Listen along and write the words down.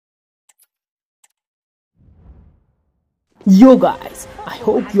Yo guys, I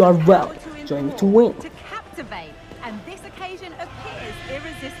hope you are well. Join me to win. To captivate, and this occasion appears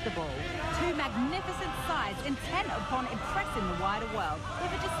irresistible. Two magnificent sides intent upon impressing the wider world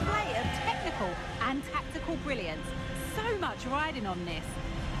with a display of technical and tactical brilliance. So much riding on this.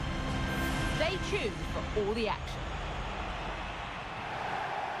 Stay tuned for all the action.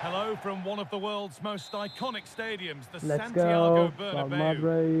 Hello from one of the world's most iconic stadiums, the Let's Santiago go. Bernabeu.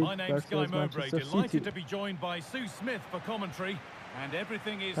 Madrid My name's Guy versus Mowbray, Manchester delighted City. to be joined by Sue Smith for commentary, and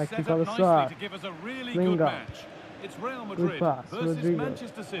everything is Tactical set up nicely start. to give us a really Bring good up. match. It's Real Madrid pass, versus Rodrigo.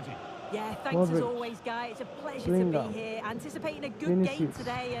 Manchester City. Yeah, thanks Modric. as always, Guy. It's a pleasure Bring to up. be here. Anticipating a good Vinicius. game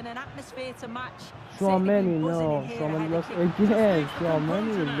today and an atmosphere to match. Tchouaméni, no. Tchouaméni lost again.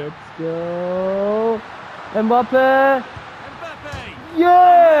 Tchouaméni, let's go. Mbappe. Mbappe!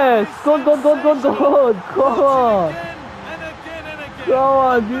 Yes! Goal, goal, goal, goal, goal. Come on. Again and again and again. Come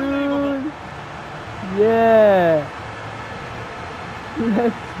on, dude. Yeah.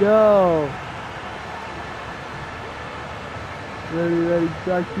 Let's go. Very, very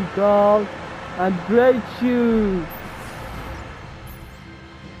tactical and great shoot.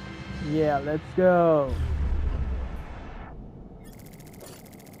 Yeah, let's go.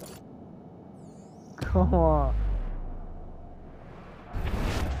 Come on.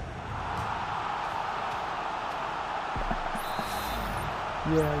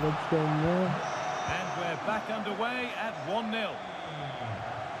 Yeah, let's go, man. And we're back underway at 1-0.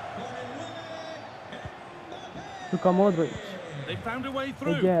 Luka Modric. They found a way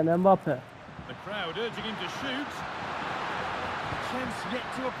through. Again, Mbappe. The crowd urging him to shoot. Chance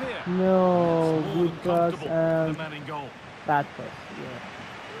yet to appear. No, More good than pass comfortable and with the man in goal. bad pass. Yeah.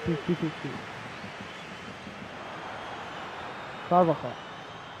 50-50. Carvajal.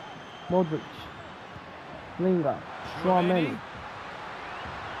 Modric. Lingard. Tchouaméni.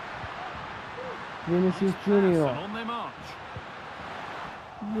 Vinicius Junior. Pass and on their march.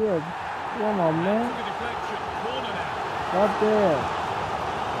 Yeah, come on, Took man. a deflection. Corner now. Not there.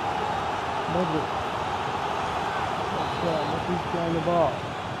 Modric. Yeah, Modric behind the ball.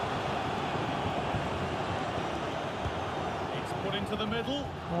 It's put into the middle.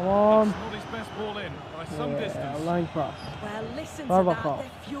 Come on. It's not his best ball in by some Yeah, distance. line pass. Well, listen to Carvajal. that.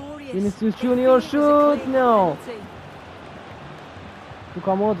 They're furious. Vinicius They Junior feel it was a shoot. clear No. penalty.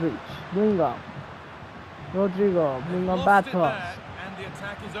 Luka Modric. Bring up. Rodrigo. Bring up Lost bad it pass. there, and the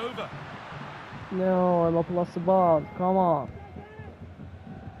attack is over. No, I'm up lost the ball. Come on.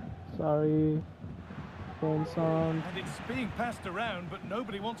 Sorry. Phone sound. And it's being passed around, but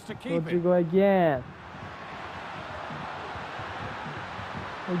nobody wants to keep it. Rodrigo again.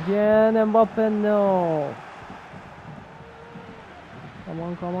 Again, Mbappe, no. Come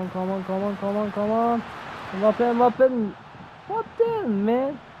on, come on, come on, come on, come on, come on. Mbappe, Mbappe. What then,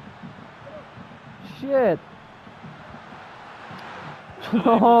 man? Shit.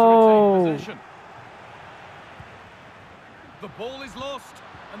 Unable to Oh. retain possession. The ball is lost,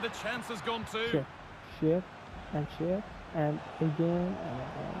 and the chance has gone too. Shit, shit, and shit, and again,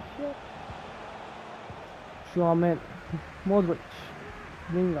 and shit. Tchouaméni, Modric,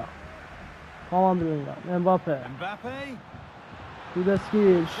 Lingard, come on, Lingard, Mbappe, Mbappe. to the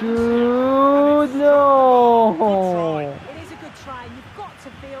skill, shoot, no! It is a good try. You've got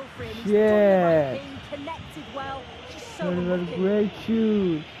to feel for him. He's done the Shit. right thing, connected well. Just so Very, very unlucky. great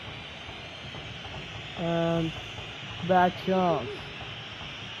shoot, and bad chance,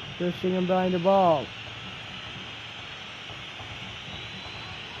 pushing him behind the ball.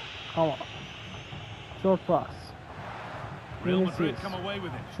 Come on, short pass. Real Madrid Vinicius. come away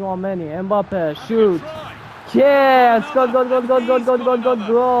with it. Tchouaméni, Mbappe, Have a shoot. try. Yes, Another, goal, goal, goal, and goal, he's goal, got goal, goal, another.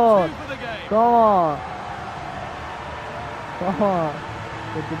 goal. Two for the game. Come on. Come on.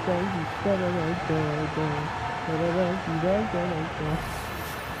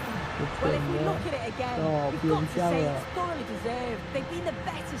 Well, if we look at it again, Oh, we've got to say Piazza. it's thoroughly deserved. They've been the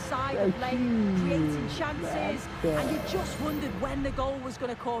better side Thank of late, you. creating chances, That's and you just wondered when the goal was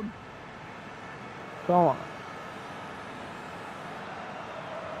going to come. Come on.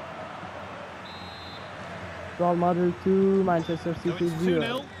 Real Madrid 2, Manchester So City it's 0.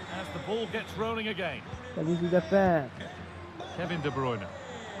 2-0 as the ball gets rolling again. Can you see the fan? Kevin De Bruyne.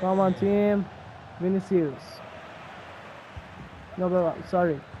 Come on, team. Vinicius. No, but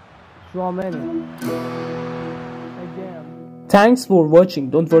sorry. Tchouaméni. Again. Thanks for watching.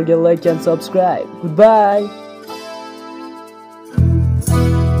 Don't forget to like and subscribe. Goodbye.